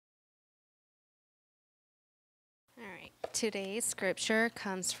Today's scripture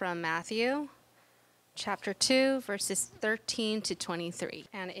comes from Matthew chapter 2, verses 13 to 23,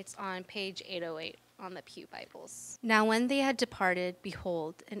 and it's on page 808 on the Pew Bibles. Now when they had departed,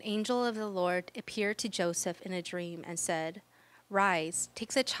 behold, an angel of the Lord appeared to Joseph in a dream and said, "Rise,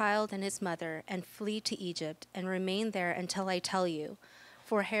 take the child and his mother, and flee to Egypt, and remain there until I tell you,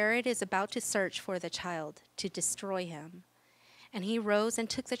 for Herod is about to search for the child, to destroy him." And he rose and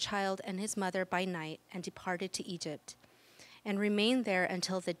took the child and his mother by night, and departed to Egypt, and remained there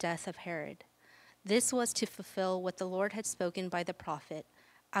until the death of Herod. This was to fulfill what the Lord had spoken by the prophet,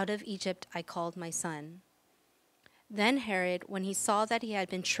 "Out of Egypt I called my son." Then Herod, when he saw that he had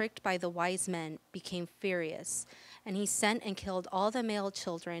been tricked by the wise men, became furious, and he sent and killed all the male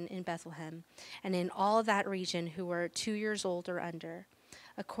children in Bethlehem and in all that region who were 2 years old or under,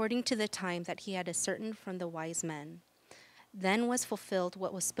 according to the time that he had ascertained from the wise men. Then was fulfilled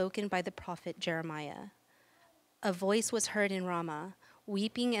what was spoken by the prophet Jeremiah. A voice was heard in Ramah,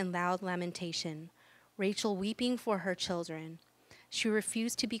 weeping and loud lamentation, Rachel weeping for her children. She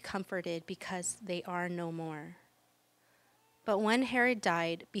refused to be comforted because they are no more. But when Herod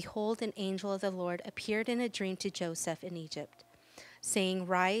died, behold, an angel of the Lord appeared in a dream to Joseph in Egypt, saying,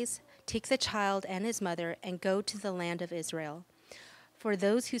 "Rise, take the child and his mother, and go to the land of Israel, for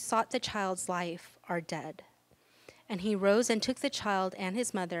those who sought the child's life are dead." And he rose and took the child and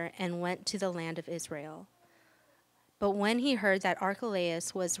his mother and went to the land of Israel. But when he heard that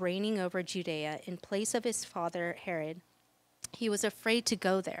Archelaus was reigning over Judea in place of his father Herod, he was afraid to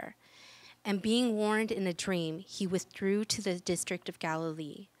go there. And being warned in a dream, he withdrew to the district of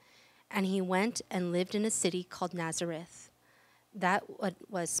Galilee. And he went and lived in a city called Nazareth, that what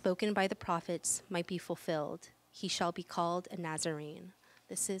was spoken by the prophets might be fulfilled. He shall be called a Nazarene.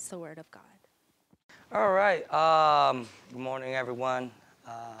 This is the word of God. All right. Good morning, everyone.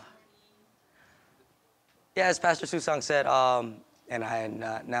 As Pastor Susang said, and I had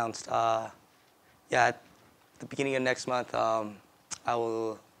announced, at the beginning of next month, I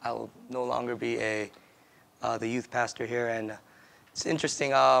will no longer be the youth pastor here. And it's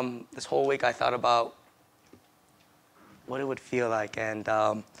interesting. This whole week I thought about what it would feel like, and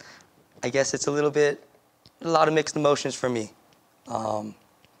I guess it's a lot of mixed emotions for me.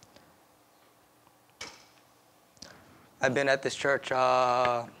 I've been at this church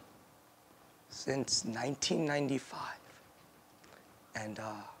since 1995, and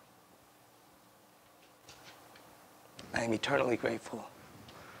I am eternally grateful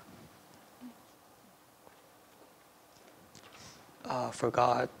for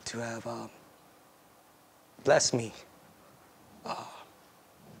God to have blessed me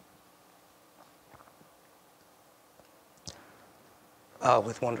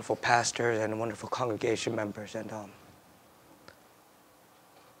with wonderful pastors and wonderful congregation members, and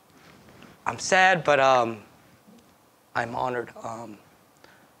I'm sad, but I'm honored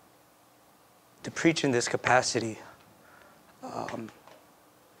to preach in this capacity. I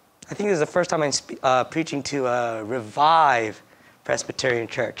think this is the first time I'm preaching to a Revive Presbyterian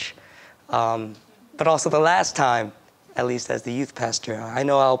Church, but also the last time, at least as the youth pastor. I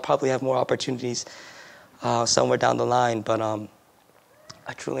know I'll probably have more opportunities somewhere down the line, but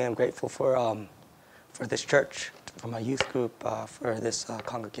I truly am grateful for this church, for my youth group, for this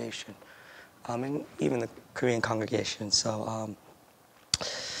congregation. And even the Korean congregation. So,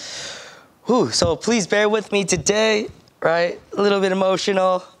 so please bear with me today, right? A little bit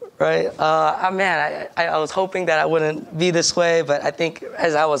emotional, right? I was hoping that I wouldn't be this way, but I think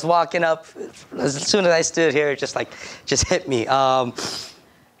as I was walking up, as soon as I stood here, it just hit me.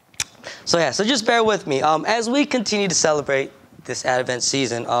 So just bear with me. As we continue to celebrate this Advent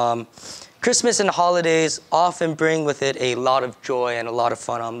season, Christmas and holidays often bring with it a lot of joy and a lot of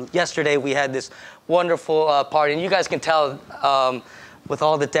fun. Yesterday we had this wonderful party, and you guys can tell with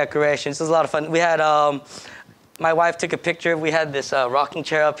all the decorations. It was a lot of fun. We had, my wife took a picture. We had this rocking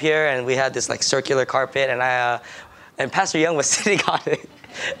chair up here, and we had this like circular carpet, and Pastor Young was sitting on it.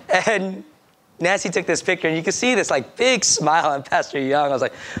 And Nancy took this picture, and you can see this like big smile on Pastor Young. I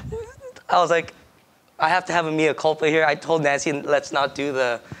was like, I have to have a mea culpa here. I told Nancy, let's not do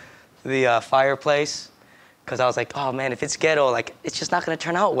the fireplace, because I was like, oh man, if it's ghetto, like it's just not going to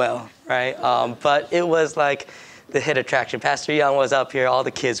turn out well, right? But it was like the hit attraction. Pastor Young was up here, all the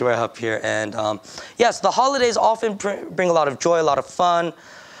kids were up here, and so the holidays often bring a lot of joy, a lot of fun.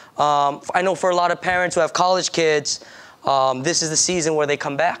 I know for a lot of parents who have college kids, this is the season where they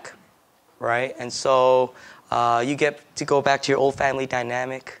come back, right? And so you get to go back to your old family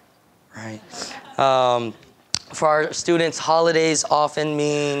dynamic, right? For our students, holidays often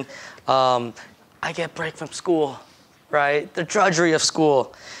mean I get break from school, right? The drudgery of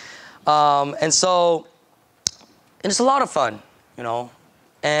school. And so it's a lot of fun, you know.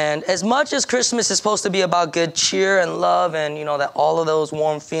 And as much as Christmas is supposed to be about good cheer and love and, you know, that all of those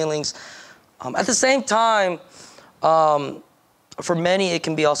warm feelings, at the same time, for many, it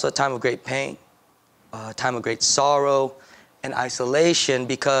can be also a time of great pain, a time of great sorrow and isolation,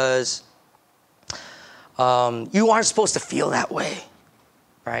 because you aren't supposed to feel that way,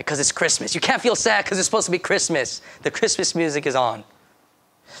 right? Because it's Christmas. You can't feel sad because it's supposed to be Christmas. The Christmas music is on.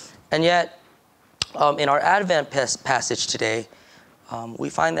 And yet, in our Advent passage today, we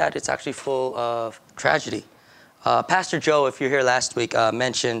find that it's actually full of tragedy. Pastor Joe, if you're here last week,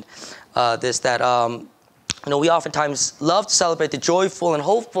 mentioned this, that you know, we oftentimes love to celebrate the joyful and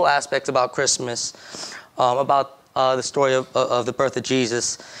hopeful aspects about Christmas, about the story of the birth of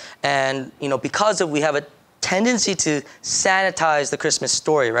Jesus. And, you know, because we have a tendency to sanitize the Christmas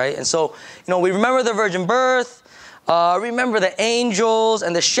story, right? And so, you know, we remember the virgin birth, remember the angels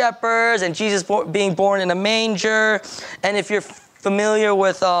and the shepherds and Jesus being born in a manger. And if you're familiar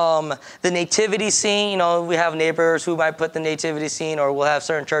with the nativity scene, you know, we have neighbors who might put the nativity scene, or we'll have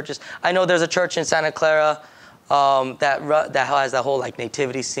certain churches. I know there's a church in Santa Clara that has that whole like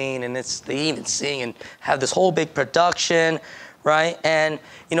nativity scene, and they even sing and have this whole big production, right? And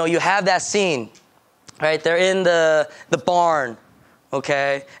you know, you have that scene, right? They're in the barn,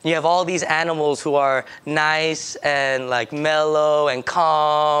 okay? And you have all these animals who are nice and like mellow and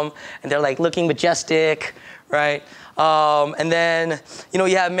calm, and they're like looking majestic, right? And then, you know,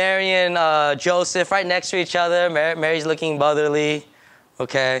 you have Mary and Joseph right next to each other. Mary's looking motherly,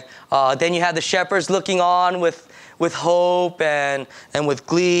 okay? Then you have the shepherds looking on with hope and with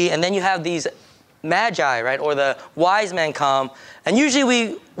glee. And then you have these magi, right? Or the wise men come. And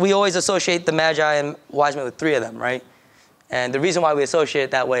usually we always associate the magi and wise men with three of them, right? And the reason why we associate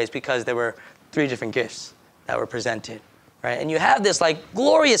it that way is because there were three different gifts that were presented, right? And you have this like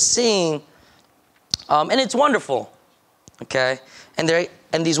glorious scene, and it's wonderful. Okay,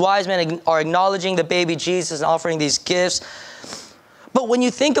 and these wise men are acknowledging the baby Jesus and offering these gifts. But when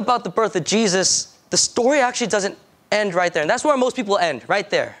you think about the birth of Jesus, the story actually doesn't end right there. And that's where most people end, right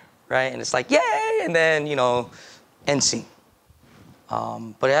there, right? And it's like, yay, and then, you know, end scene.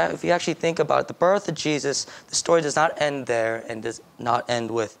 But if you actually think about it, the birth of Jesus, the story does not end there and does not end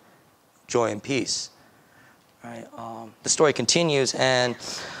with joy and peace, right? The story continues, and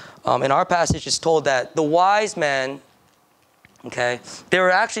in our passage it's told that the wise men, okay, they were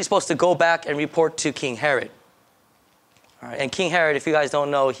actually supposed to go back and report to King Herod. All right, and King Herod, if you guys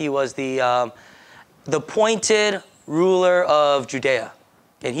don't know, he was the appointed ruler of Judea,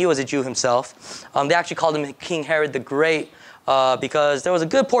 and he was a Jew himself. They actually called him King Herod the Great because there was a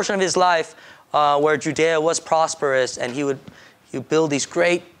good portion of his life where Judea was prosperous, and he would build these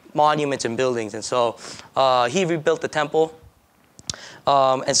great monuments and buildings. And so he rebuilt the temple.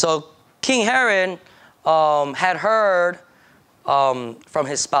 And so King Herod had heard from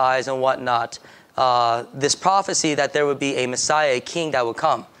his spies and whatnot, this prophecy that there would be a Messiah, a king that would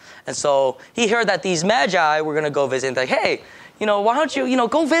come. And so he heard that these magi were going to go visit and like, hey, you know, why don't you, you know,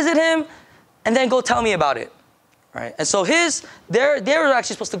 go visit him and then go tell me about it, right? And so they were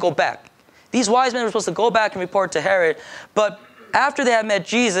actually supposed to go back. These wise men were supposed to go back and report to Herod, but after they had met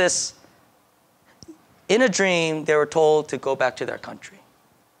Jesus, in a dream, they were told to go back to their country.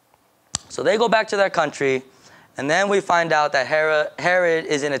 So they go back to their country, and then we find out that Herod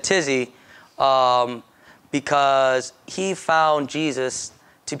is in a tizzy because he found Jesus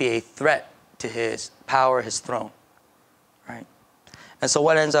to be a threat to his power, his throne, right? And so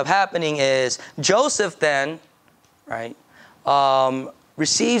what ends up happening is Joseph then, right,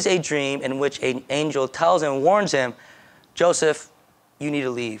 receives a dream in which an angel tells him, warns him, Joseph, you need to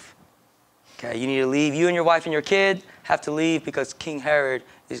leave. Okay, you need to leave. You and your wife and your kid have to leave because King Herod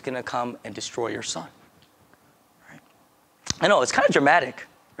is going to come and destroy your son. Right? I know, it's kind of dramatic,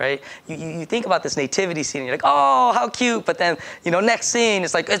 right? You think about this nativity scene, and you're like, oh, how cute. But then, you know, next scene,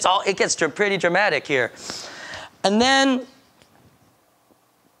 it's like, it gets pretty dramatic here. And then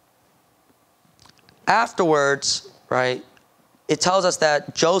afterwards, right, it tells us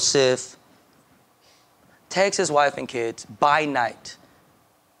that Joseph takes his wife and kids by night,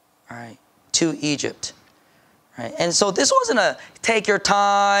 all right, to Egypt. Right? And so this wasn't a take your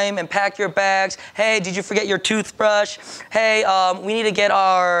time and pack your bags. Hey, did you forget your toothbrush? Hey, we need to get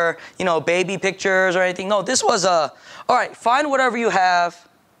our, you know, baby pictures or anything. No, this was all right, find whatever you have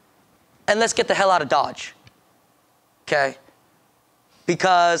and let's get the hell out of Dodge. Okay?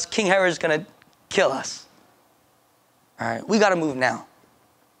 Because King Herod is going to kill us. All right, we got to move now.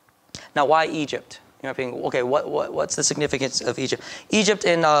 Now, why Egypt? You know, thinking, okay, what's the significance of Egypt? Egypt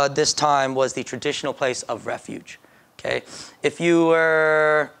in this time was the traditional place of refuge. Okay, if you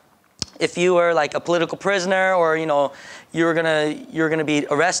were if you were like a political prisoner or, you know, you're gonna be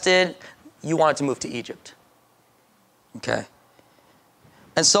arrested, you wanted to move to Egypt. Okay.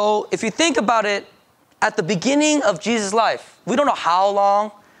 And so if you think about it, at the beginning of Jesus' life, we don't know how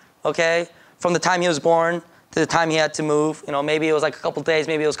long, okay, from the time he was born to the time he had to move. You know, maybe it was like a couple days,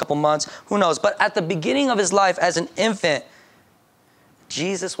 maybe it was a couple months, who knows. But at the beginning of his life as an infant,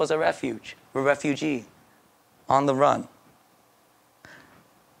 Jesus was a refugee on the run.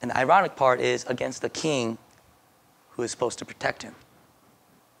 And the ironic part is against the king who is supposed to protect him,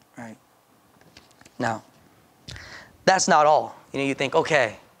 right? Now, that's not all. You know, you think,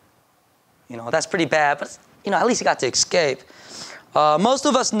 okay, you know, that's pretty bad, but, you know, at least he got to escape. Most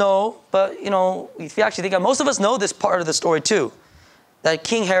of us know, but, you know, if you actually think of it, most of us know this part of the story too, that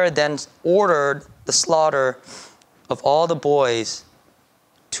King Herod then ordered the slaughter of all the boys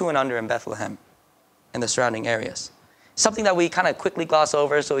 2 and under in Bethlehem and the surrounding areas. Something that we kind of quickly gloss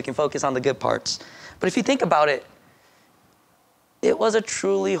over so we can focus on the good parts. But if you think about it, it was a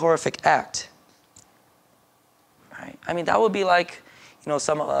truly horrific act. Right? I mean, that would be like, you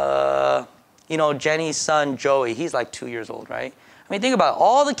know, you know, Jenny's son, Joey, he's like 2 years old, right? I mean, think about it.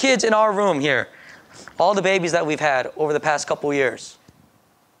 All the kids in our room here, all the babies that we've had over the past couple years,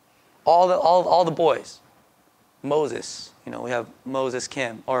 all the boys. Moses, you know, we have Moses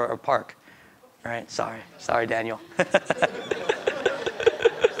Kim, or Park, right? Sorry, Daniel. I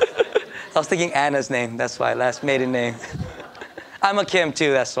was thinking Anna's name, that's why, last maiden name. I'm a Kim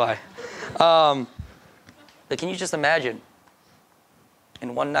too, that's why. But can you just imagine,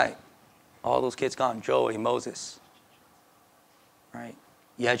 in one night, all those kids gone, Joey, Moses, right?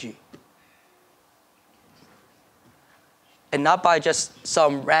 Yeji. And not by just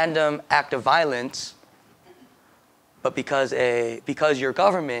some random act of violence, but because your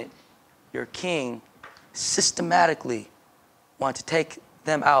government, your king, systematically wanted to take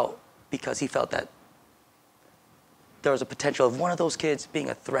them out because he felt that there was a potential of one of those kids being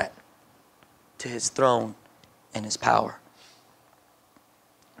a threat to his throne and his power.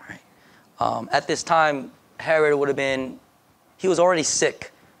 Right. At this time, Herod would have been, he was already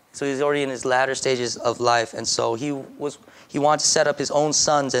sick. So he was already in his latter stages of life. And so he wanted to set up his own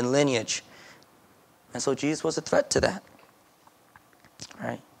sons and lineage. And so Jesus was a threat to that.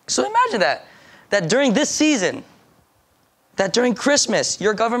 Right. So imagine that during this season, that during Christmas,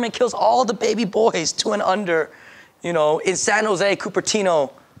 your government kills all the baby boys 2 and under, you know, in San Jose,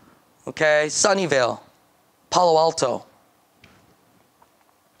 Cupertino, okay, Sunnyvale, Palo Alto.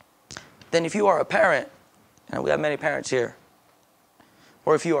 Then if you are a parent, and we have many parents here,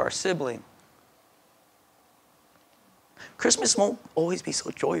 or if you are a sibling, Christmas won't always be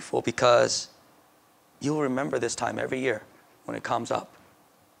so joyful because you'll remember this time every year when it comes up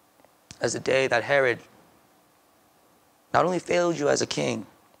as the day that Herod not only failed you as a king,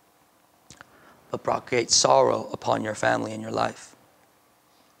 but brought great sorrow upon your family and your life.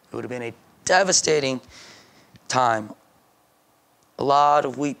 It would have been a devastating time, a lot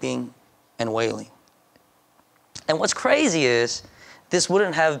of weeping and wailing. And what's crazy is this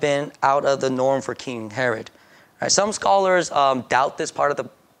wouldn't have been out of the norm for King Herod. Right? Some scholars doubt this part of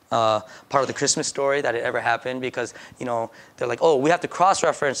the Christmas story, that it ever happened, because, you know, they're like, oh, we have to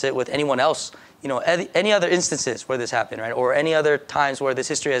cross-reference it with anyone else, you know, any other instances where this happened, right? Or any other times where this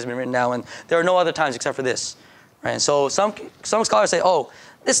history has been written down, and there are no other times except for this, right? And so some scholars say, oh,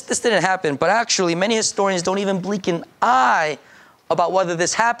 this didn't happen, but actually many historians don't even blink an eye about whether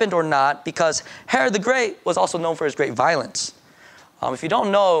this happened or not, because Herod the Great was also known for his great violence. If you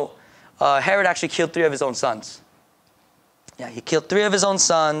don't know, Herod actually killed 3 of his own sons. Yeah, he killed 3 of his own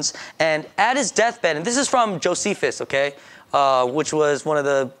sons, and at his deathbed, and this is from Josephus, okay, which was one of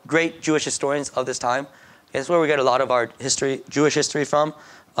the great Jewish historians of this time. It's where we get a lot of our history, Jewish history from,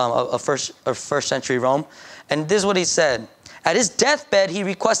 of first century Rome. And this is what he said. At his deathbed, he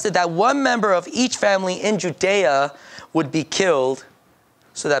requested that one member of each family in Judea would be killed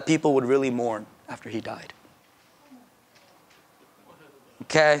so that people would really mourn after he died.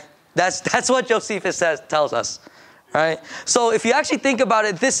 Okay? That's what Josephus tells us. Right? So if you actually think about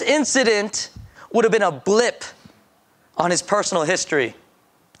it, this incident would have been a blip on his personal history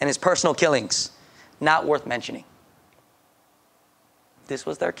and his personal killings. Not worth mentioning. This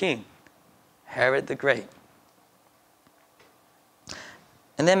was their king, Herod the Great.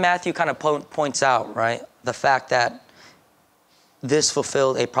 And then Matthew kind of points out, right, the fact that this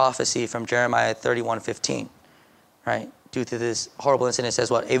fulfilled a prophecy from Jeremiah 31:15, right? Due to this horrible incident, it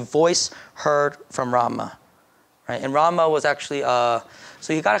says what? A voice heard from Ramah. Right? And Ramah was actually, so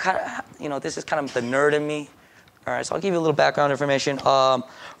you got to kind of, you know, this is kind of the nerd in me. All right, so I'll give you a little background information.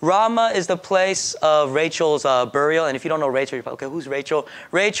 Ramah is the place of Rachel's burial. And if you don't know Rachel, you're like, okay, who's Rachel?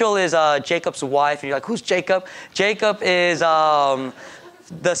 Rachel is Jacob's wife. And you're like, who's Jacob? Jacob is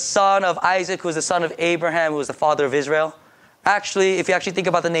the son of Isaac, who is the son of Abraham, who was the father of Israel. Actually, if you actually think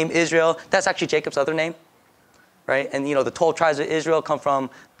about the name Israel, that's actually Jacob's other name, right? And you know, the 12 tribes of Israel come from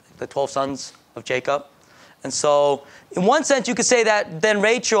the 12 sons of Jacob. And so in one sense, you could say that then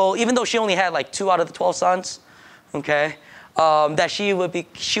Rachel, even though she only had like 2 out of the 12 sons, okay, that she was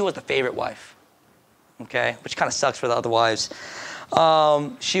the favorite wife, okay, which kind of sucks for the other wives.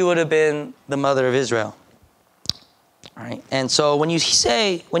 She would have been the mother of Israel, right? And so when you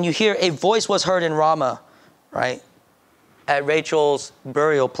hear a voice was heard in Ramah, right, at Rachel's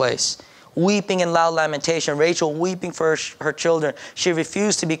burial place, weeping in loud lamentation, Rachel weeping for her children. She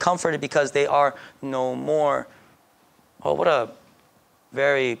refused to be comforted because they are no more. Oh, what a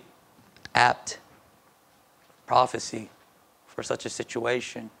very apt prophecy for such a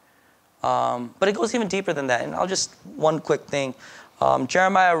situation. But it goes even deeper than that. And one quick thing.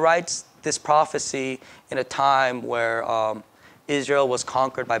 Jeremiah writes this prophecy in a time where Israel was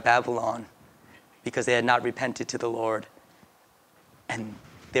conquered by Babylon because they had not repented to the Lord. And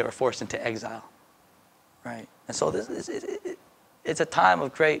they were forced into exile, right? And so it's a time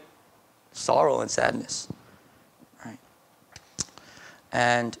of great sorrow and sadness, right?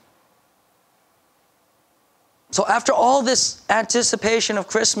 And so after all this anticipation of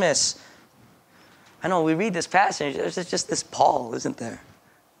Christmas, I know we read this passage, there's just this pall, isn't there,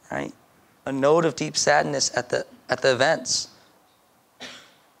 right? A note of deep sadness at the events.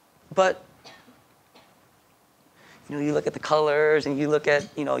 But you know, you look at the colors and you look at,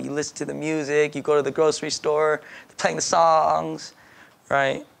 you know, you listen to the music, you go to the grocery store, they're playing the songs,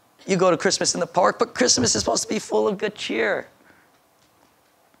 right? You go to Christmas in the park, but Christmas is supposed to be full of good cheer.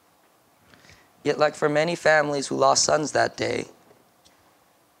 Yet like for many families who lost sons that day,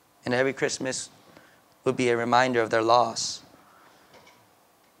 and every Christmas would be a reminder of their loss.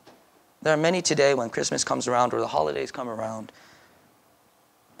 There are many today when Christmas comes around or the holidays come around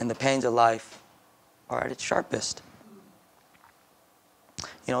and the pains of life are at its sharpest.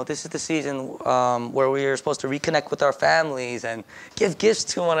 You know, this is the season where we are supposed to reconnect with our families and give gifts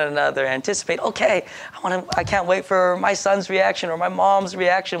to one another, anticipate, okay, I can't wait for my son's reaction or my mom's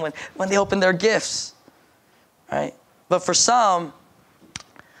reaction when they open their gifts, right? But for some,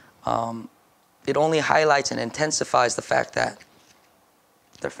 it only highlights and intensifies the fact that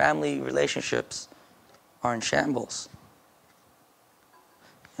their family relationships are in shambles.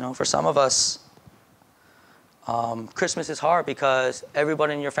 You know, for some of us, Christmas is hard because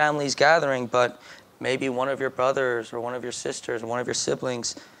everybody in your family is gathering, but maybe one of your brothers or one of your sisters or one of your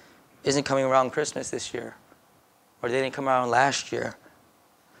siblings isn't coming around Christmas this year, or they didn't come around last year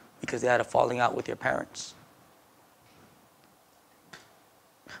because they had a falling out with your parents.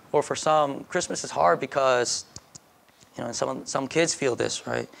 Or for some, Christmas is hard because, you know, some kids feel this,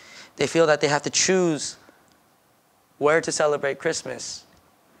 right? They feel that they have to choose where to celebrate Christmas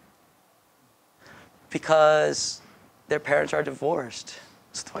because their parents are divorced.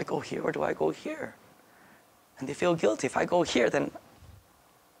 So do I go here or do I go here? And they feel guilty. If I go here, then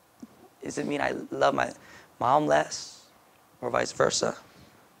does it mean I love my mom less or vice versa?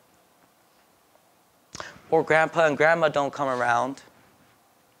 Or grandpa and grandma don't come around.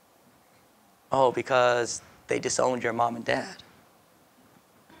 Oh, because they disowned your mom and dad.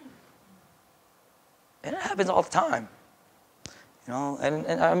 And it happens all the time. You know,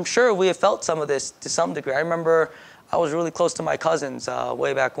 and I'm sure we have felt some of this to some degree. I remember I was really close to my cousins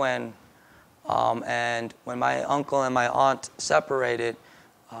way back when. And when my uncle and my aunt separated,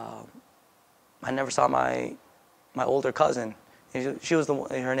 I never saw my older cousin. She was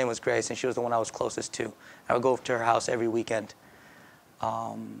her name was Grace, and she was the one I was closest to. I would go to her house every weekend.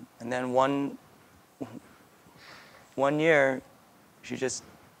 And then one year, she just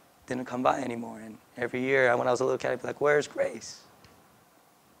didn't come by anymore. And every year, when I was a little kid, I'd be like, "Where's Grace?"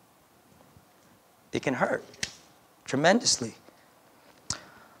 It can hurt tremendously.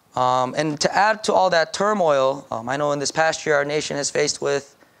 And to add to all that turmoil, I know in this past year, our nation has faced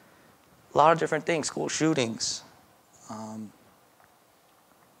with a lot of different things: school shootings,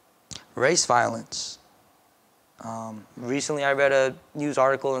 race violence. Recently, I read a news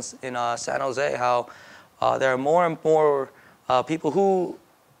article in San Jose how there are more and more people who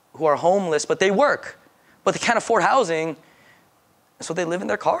are homeless, but they work, but they can't afford housing, so they live in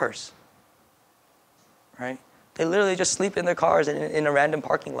their cars, right? They literally just sleep in their cars in a random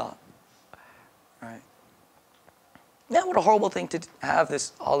parking lot, right? Yeah, what a horrible thing to have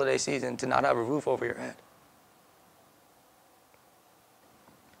this holiday season, to not have a roof over your head.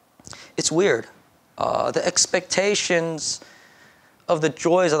 It's weird. The expectations of the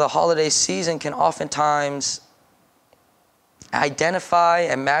joys of the holiday season can oftentimes identify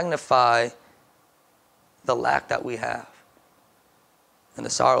and magnify the lack that we have, and the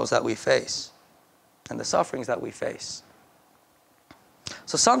sorrows that we face, and the sufferings that we face.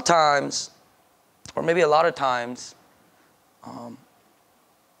 So sometimes, or maybe a lot of times,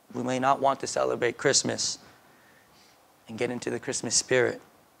 we may not want to celebrate Christmas and get into the Christmas spirit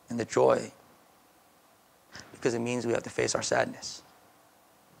and the joy, because it means we have to face our sadness.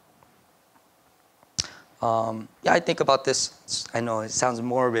 I think about this. I know it sounds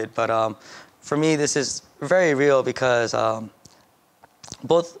morbid, but for me, this is very real because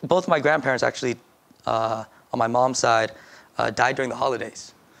both my grandparents actually, on my mom's side, died during the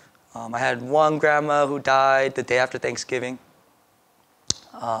holidays. I had one grandma who died the day after Thanksgiving.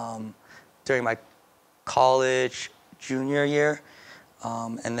 During my college junior year.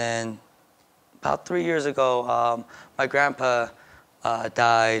 And then about 3 years ago, my grandpa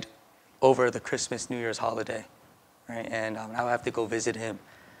died over the Christmas, New Year's holiday, right? And I would have to go visit him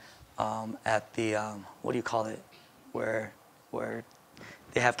at the, what do you call it? Where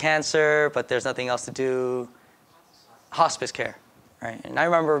they have cancer, but there's nothing else to do. Hospice care, right? And I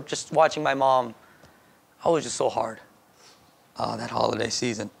remember just watching my mom. I was just so hard that holiday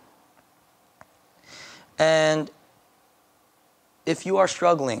season. And if you are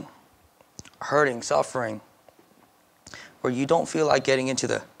struggling, hurting, suffering, or you don't feel like getting into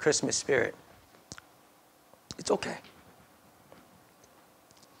the Christmas spirit, it's okay.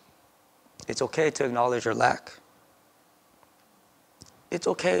 It's okay to acknowledge your lack. It's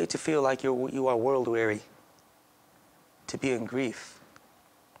okay to feel like you are world weary, to be in grief,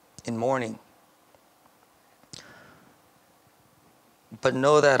 in mourning. But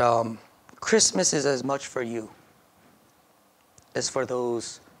know that Christmas is as much for you as for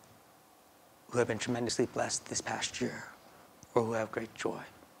those who have been tremendously blessed this past year or who have great joy.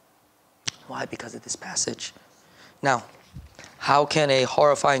 Why? Because of this passage. Now, how can a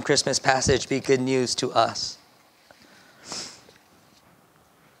horrifying Christmas passage be good news to us?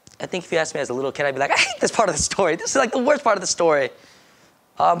 I think if you asked me as a little kid, I'd be like, I hate this part of the story. This is like the worst part of the story.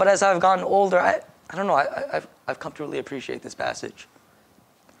 But as I've gotten older, I don't know, I've come to really appreciate this passage.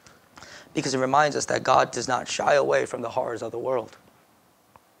 Because it reminds us that God does not shy away from the horrors of the world.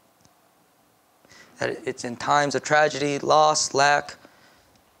 That it's in times of tragedy, loss, lack,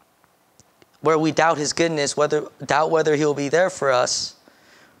 where we doubt his goodness, doubt whether he'll be there for us.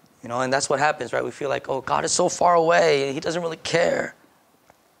 You know, and that's what happens, right? We feel like, oh, God is so far away, and he doesn't really care.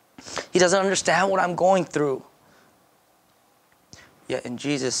 He doesn't understand what I'm going through. Yet in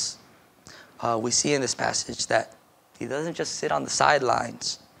Jesus, we see in this passage that he doesn't just sit on the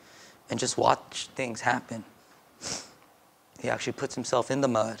sidelines and just watch things happen. He actually puts himself in the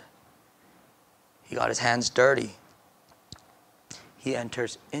mud. He got his hands dirty. He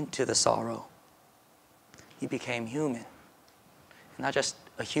enters into the sorrow. He became human. Not just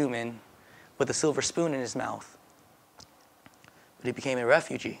a human with a silver spoon in his mouth, but he became a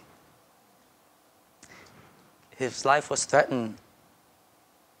refugee. His life was threatened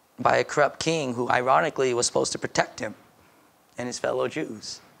by a corrupt king who ironically was supposed to protect him and his fellow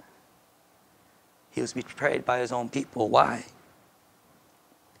Jews. He was betrayed by his own people. Why?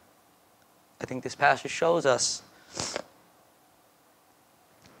 I think this passage shows us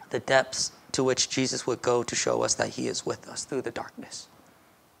the depths to which Jesus would go to show us that he is with us through the darkness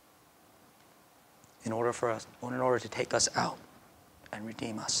in order to take us out and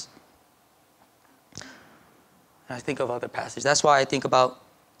redeem us. And I think of other passages. That's why I think about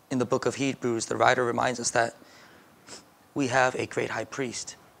in the book of Hebrews, the writer reminds us that we have a great high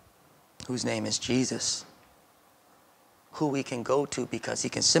priest whose name is Jesus, who we can go to because he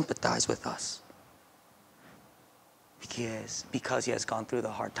can sympathize with us, because he has gone through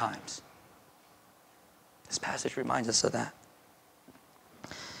the hard times. This passage reminds us of that.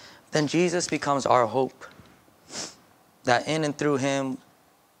 Then Jesus becomes our hope, that in and through him,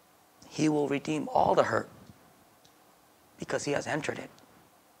 he will redeem all the hurt because he has entered it.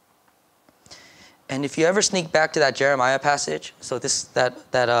 And if you ever sneak back to that Jeremiah passage, so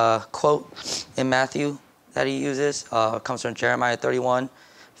that quote in Matthew that he uses comes from Jeremiah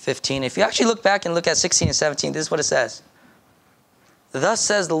 31:15. If you actually look back and look at 16 and 17, this is what it says. Thus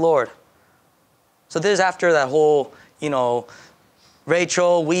says the Lord. So this is after that whole,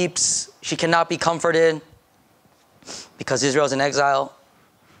 Rachel weeps. She cannot be comforted because Israel's in exile.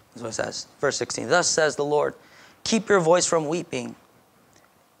 That's what it says. Verse 16. Thus says the Lord, keep your voice from weeping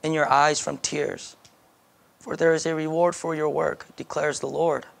and your eyes from tears. For there is a reward for your work, declares the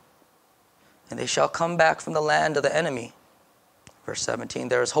Lord. And they shall come back from the land of the enemy, Verse 17,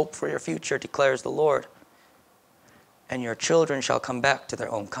 there is hope for your future, declares the Lord, and your children shall come back to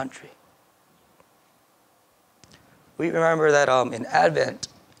their own country. We remember that in Advent,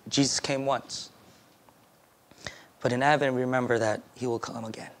 Jesus came once. But in Advent, we remember that he will come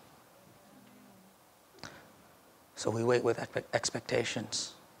again. So we wait with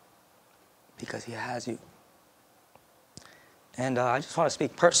expectations because he has you. And I just want to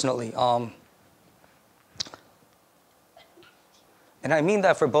speak personally. And I mean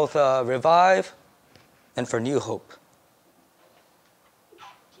that for both Revive and for New Hope.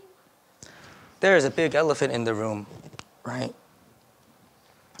 There is a big elephant in the room, right?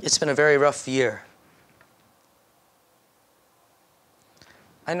 It's been a very rough year.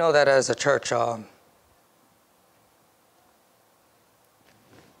 I know that as a church,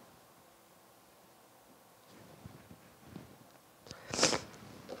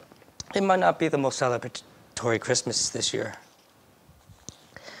 it might not be the most celebratory Christmas this year.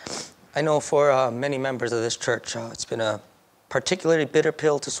 I know for many members of this church, it's been a particularly bitter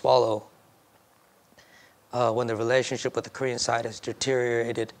pill to swallow when the relationship with the Korean side has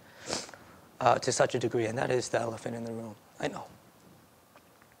deteriorated to such a degree, and that is the elephant in the room. I know.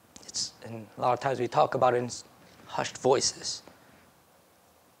 And a lot of times we talk about it in hushed voices.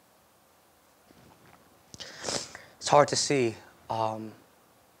 It's hard to see, and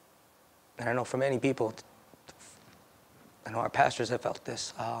I know for many people, I know our pastors have felt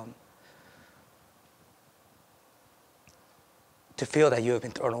this, to feel that you have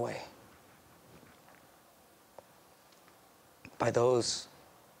been thrown away by those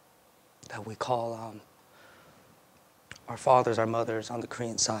that we call our fathers, our mothers on the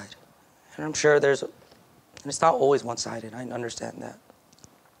Korean side. And I'm sure and it's not always one-sided, I understand that.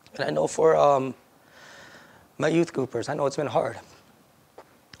 And I know for my youth groupers, I know it's been hard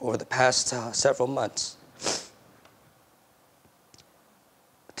over the past several months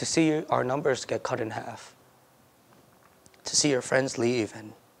to see our numbers get cut in half, to see your friends leave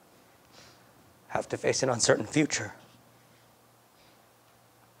and have to face an uncertain future.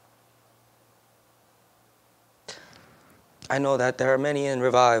 I know that there are many in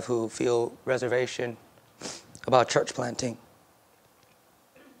Revive who feel reservation about church planting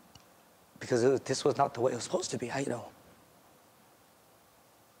because this was not the way it was supposed to be, I know.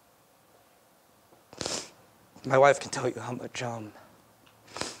 My wife can tell you how much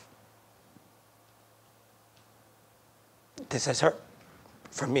this has hurt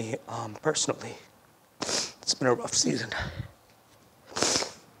for me personally. It's been a rough season.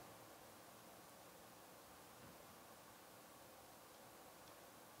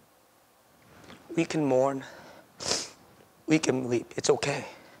 We can mourn, we can weep, it's okay.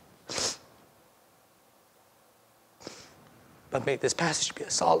 But may this passage be a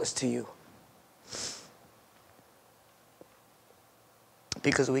solace to you.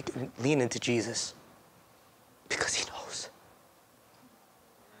 Because we can lean into Jesus. Because he knows.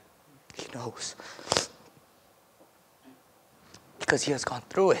 He knows. Because he has gone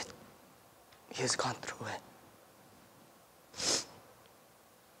through it. He has gone through it.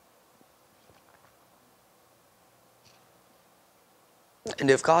 And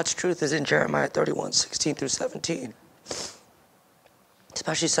if God's truth is in Jeremiah 31, 16 through 17,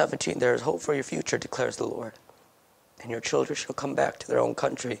 especially 17, there is hope for your future, declares the Lord, and your children shall come back to their own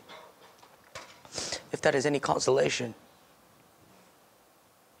country. If that is any consolation,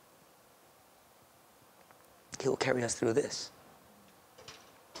 he will carry us through this.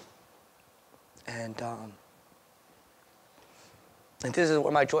 And this is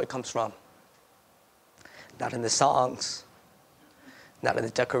where my joy comes from. Not in the songs, not in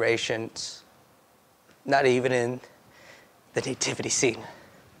the decorations, not even in the nativity scene,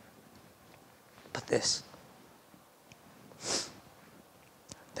 but this,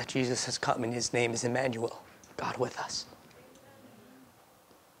 that Jesus has come and his name is Emmanuel, God with us.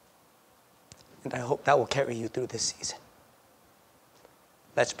 And I hope that will carry you through this season.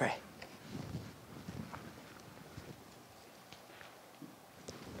 Let's pray.